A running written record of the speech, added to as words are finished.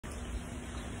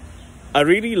I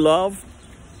really love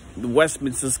the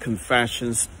Westminster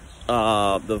Confessions,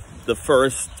 the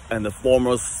first and the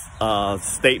foremost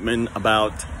statement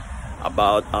about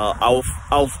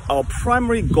our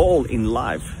primary goal in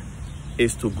life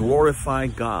is to glorify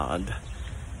God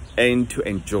and to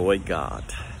enjoy God.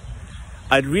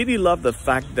 I really love the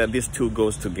fact that these two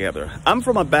goes together. I'm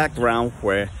from a background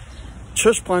where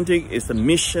church planting is the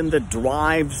mission that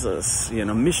drives us,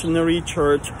 missionary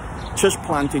church, church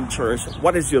planting church.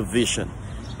 What is your vision?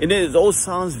 And it all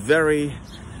sounds very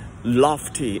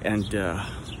lofty and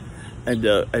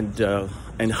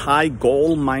high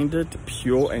goal minded,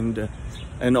 pure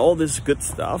and all this good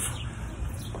stuff.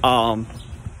 And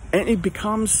it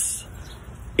becomes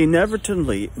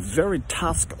inevitably very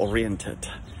task oriented.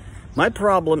 My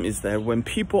problem is that when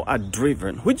people are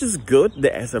driven, which is good,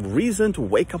 there's a reason to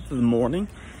wake up in the morning.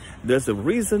 There's a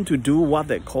reason to do what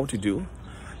they're called to do.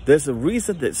 There's a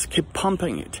reason that keep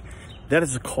pumping it. That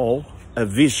is called a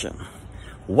vision.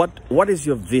 What is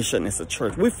your vision as a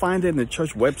church? We find it in the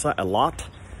church website a lot,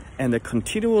 and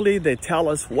continually they tell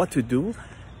us what to do,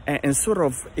 and sort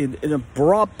of in a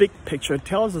broad big picture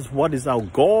tells us what is our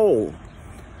goal.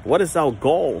 What is our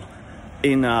goal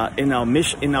in our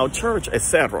mission, in our church,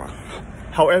 etc.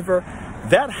 However,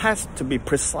 that has to be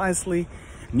precisely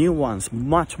nuanced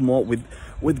much more with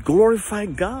glorify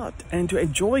God and to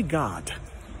enjoy God.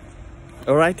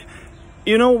 All right,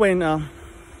 when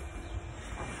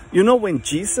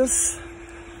Jesus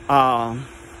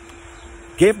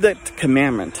gave that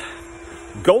commandment,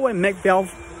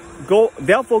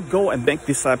 therefore go and make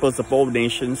disciples of all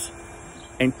nations,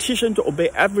 and teach them to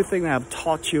obey everything I have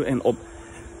taught you, and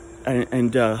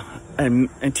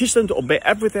teach them to obey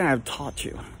everything I have taught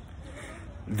you.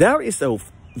 There is a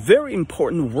very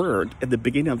important word at the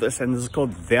beginning of the sentence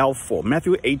called therefore.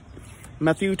 Matthew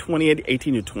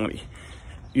 28:18-20.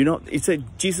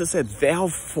 Jesus said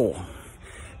therefore.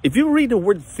 If you read the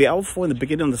word therefore in the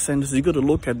beginning of the sentence, you got to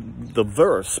look at the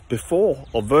verse before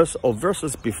or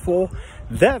verses before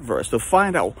that verse to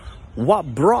find out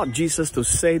what brought Jesus to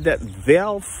say that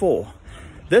therefore.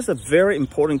 There's a very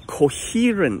important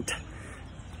coherent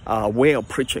way of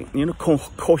preaching.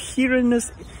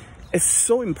 Coherentness is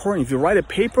so important. If you write a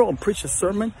paper or preach a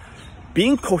sermon,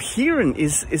 being coherent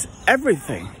is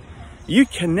everything. You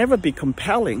can never be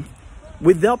compelling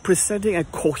without presenting a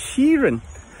coherent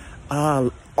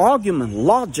argument,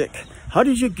 logic. How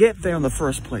did you get there in the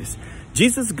first place?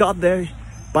 Jesus got there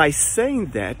by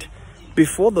saying that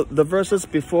before the verses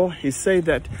before he said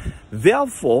that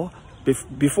therefore,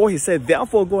 before he said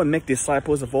therefore go and make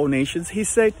disciples of all nations, he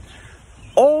said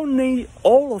all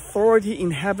authority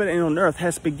in heaven and on earth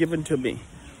has been given to me.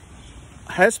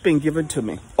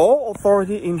 All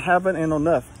authority in heaven and on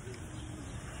earth,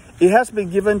 it has been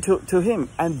given to him,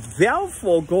 and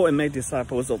therefore go and make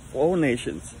disciples of all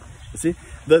nations. You see,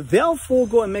 the therefore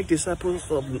go and make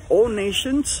disciples of all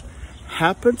nations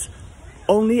happens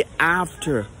only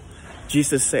after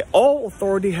Jesus said, all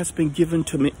authority has been given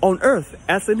to me on earth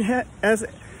and in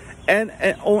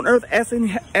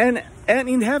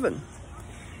heaven.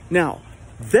 Now,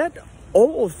 that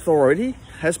all authority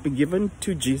has been given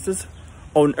to Jesus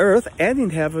on earth and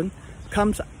in heaven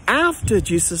comes after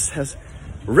Jesus has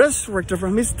resurrected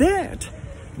from his dead.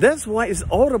 That's why it's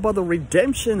all about the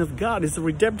redemption of God. It's a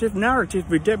redemptive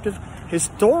narrative, redemptive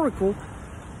historical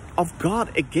of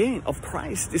God again, of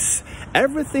Christ.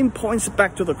 Everything points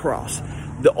back to the cross.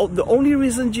 The only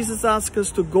reason Jesus asked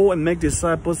us to go and make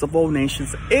disciples of all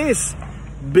nations is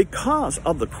because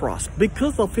of the cross,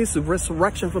 because of his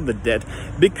resurrection from the dead,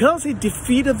 because he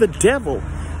defeated the devil.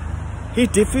 He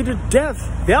defeated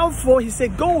death. Therefore, he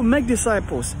said, go and make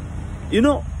disciples.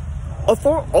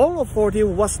 All authority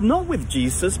was not with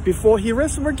Jesus before he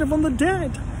resurrected from the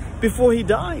dead, before he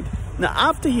died. Now,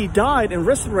 after he died and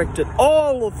resurrected,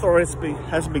 all authority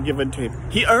has been given to him.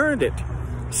 He earned it.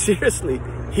 Seriously,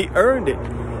 he earned it.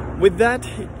 With that,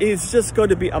 it's just going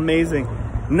to be amazing.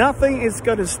 Nothing is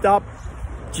going to stop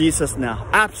Jesus now.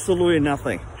 Absolutely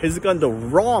nothing. He's going to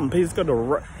romp. He's going to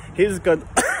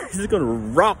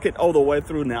rock it all the way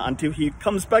through now until he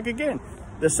comes back again.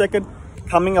 The second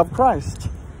coming of Christ.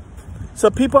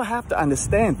 So people have to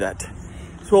understand that.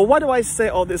 So what do I say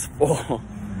all this for?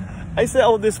 I say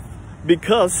all this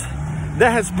because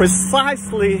that is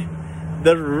precisely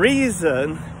the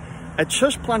reason a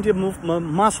church planting movement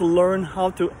must learn how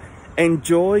to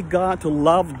enjoy God, to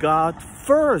love God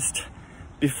first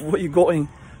before you go in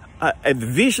a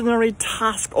visionary,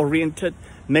 task-oriented,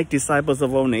 make disciples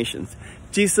of all nations.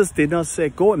 Jesus did not say,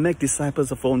 go and make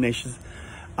disciples of all nations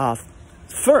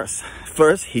first.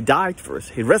 First, he died first.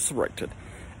 He resurrected.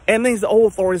 And then all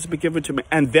authority has been given to me.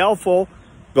 And therefore,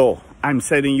 go. I'm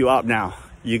setting you up now.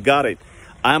 You got it.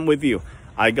 I'm with you.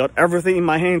 I got everything in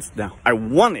my hands now. I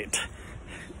want it.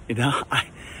 You know,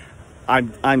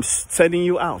 I'm sending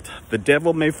you out. The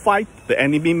devil may fight. The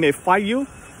enemy may fight you.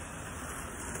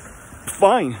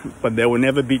 Fine, but they will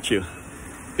never beat you.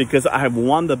 Because I have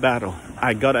won the battle.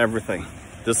 I got everything.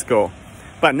 Just go.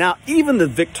 But now, even the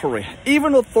victory,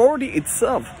 even authority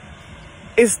itself,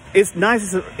 is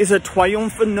nice. It's a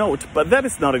triumphant note. But that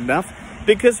is not enough.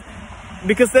 Because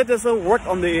that doesn't work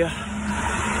on the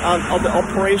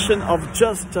operation of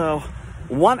just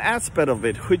one aspect of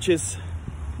it, which is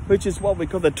what we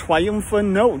call the triumphant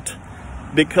note.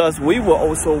 Because we will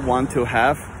also want to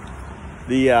have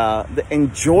the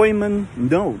enjoyment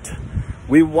note.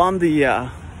 We want the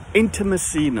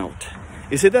intimacy note.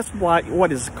 You see, that's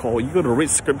what is called. You got to read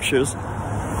scriptures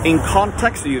in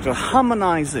context. You to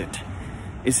harmonize it.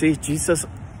 You see, Jesus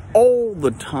all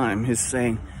the time he's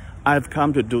saying, "I've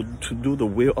come to do the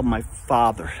will of my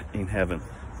Father in heaven.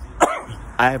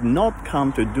 I have not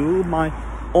come to do my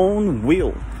own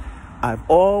will. I've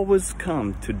always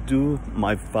come to do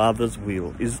my Father's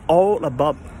will." It's all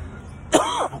about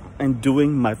and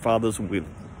doing my Father's will.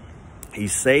 He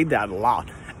said that a lot.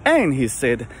 And he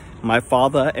said, "My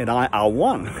Father and I are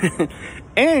one."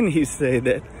 And he said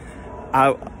that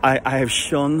I have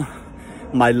shown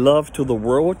my love to the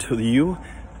world, to you,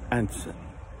 and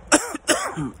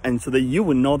and so that you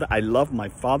will know that I love my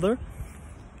Father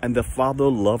and the Father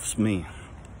loves me.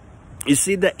 You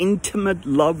see the intimate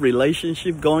love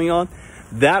relationship going on?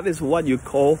 That is what you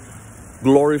call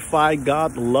glorify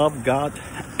God, love God,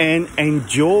 and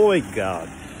enjoy God.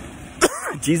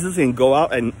 Jesus can go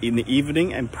out and in the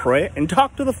evening and pray and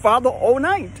talk to the Father all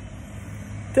night.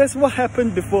 That's what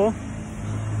happened before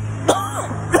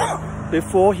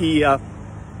he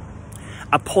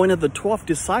appointed the 12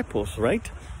 disciples, right?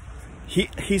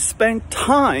 He spent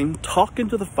time talking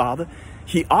to the Father.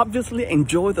 He obviously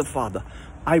enjoyed the Father.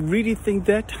 I really think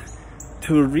that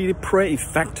to really pray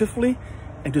effectively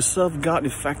and to serve God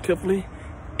effectively,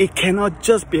 it cannot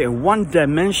just be a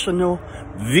one-dimensional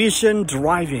vision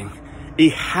driving.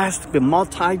 It has to be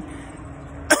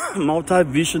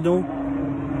multi-visional,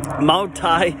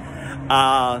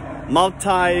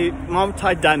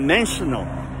 multi-dimensional.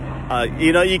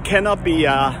 You know, it cannot be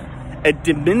a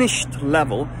diminished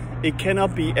level. It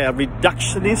cannot be a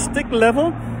reductionistic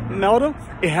level model.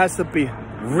 It has to be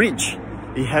rich.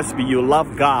 It has to be you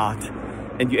love God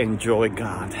and you enjoy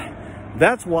God.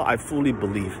 That's what I fully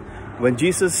believe. When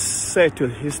Jesus said to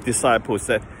his disciples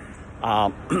that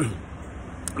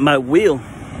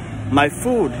my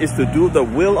food is to do the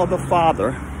will of the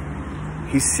Father,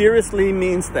 he seriously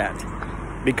means that,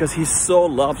 because he so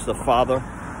loves the Father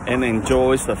and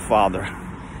enjoys the Father.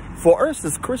 For us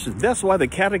as Christians, that's why the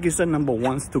Catechism number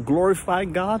 1 is to glorify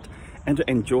God and to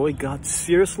enjoy God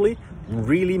seriously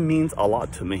really means a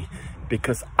lot to me,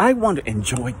 because I want to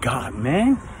enjoy God,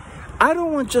 man. I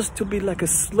don't want just to be like a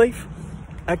slave,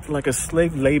 act like a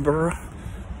slave laborer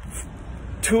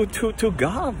to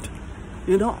God,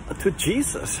 you know, to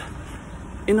Jesus,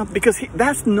 you know, because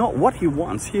that's not what he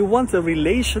wants. He wants a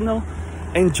relational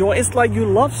enjoy. It's like you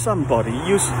love somebody,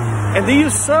 and then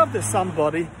you serve the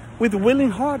somebody with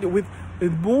willing heart, with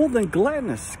more than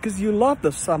gladness, because you love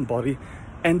the somebody.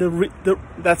 And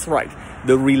that's right.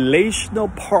 The relational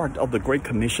part of the Great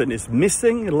Commission is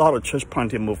missing in a lot of church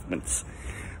planting movements,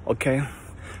 okay,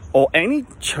 or any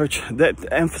church that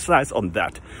emphasizes on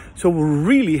that. So we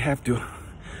really have to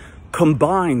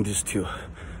combine these two,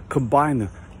 combine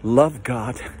love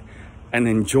God and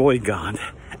enjoy God,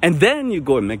 and then you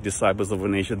go and make disciples of a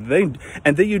nation.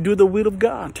 And then you do the will of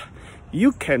God.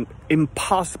 You can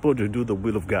impossible to do the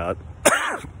will of God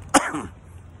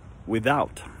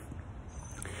without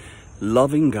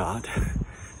loving God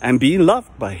and being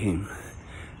loved by him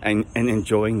and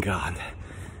enjoying God.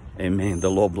 Amen.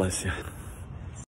 The Lord bless you.